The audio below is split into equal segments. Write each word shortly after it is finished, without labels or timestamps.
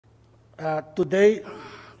Today,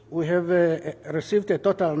 we have received a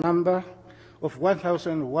total number of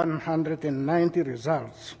 1,190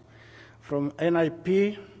 results from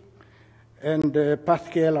NIP and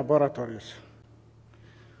Pathcare laboratories.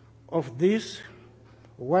 Of these,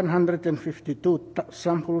 152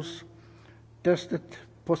 samples tested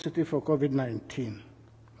positive for COVID-19.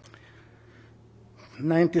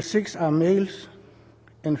 96 are males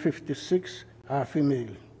and 56 are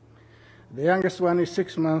female. The youngest one is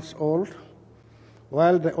 6 months old,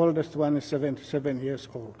 while the oldest one is 77 years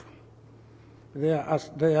old. They are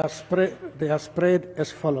spread as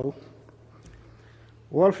follows.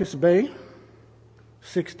 Walvis Bay,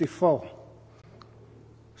 64.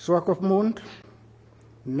 Swakopmund,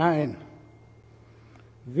 9.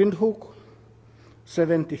 Windhoek,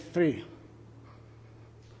 73.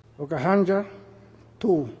 Okahanja,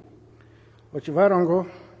 2. Ochivarongo,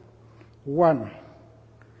 1.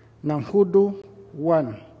 Namhudu,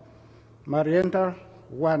 1. Mariental,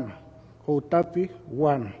 1. Outapi,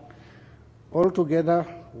 1. Altogether,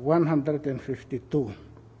 152.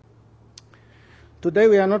 Today,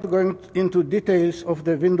 we are not going into details of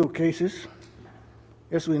the Windhoek cases,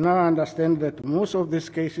 as we now understand that most of these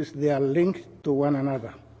cases, they are linked to one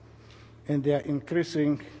another, and they are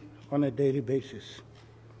increasing on a daily basis.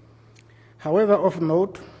 However, of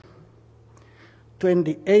note,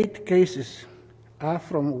 28 cases are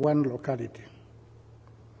from one locality.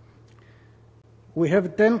 We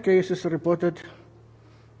have 10 cases reported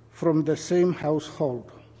from the same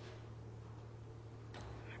household.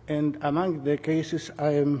 And among the cases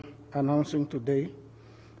I am announcing today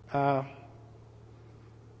are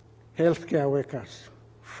healthcare workers,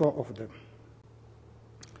 4 of them.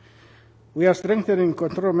 We are strengthening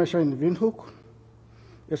control measures in Windhoek,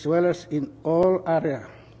 as well as in all areas,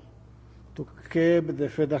 to curb the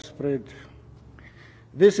further spread.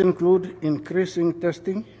 This includes increasing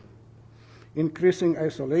testing, increasing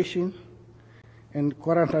isolation, and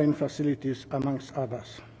quarantine facilities, amongst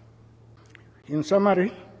others. In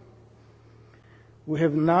summary, we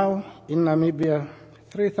have now in Namibia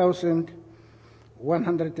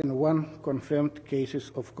 3,101 confirmed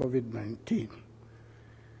cases of COVID-19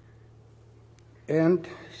 and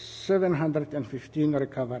 715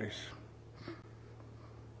 recoveries.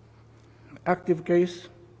 Active case,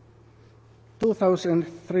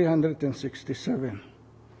 2,367.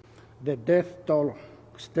 The death toll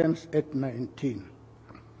stands at 19.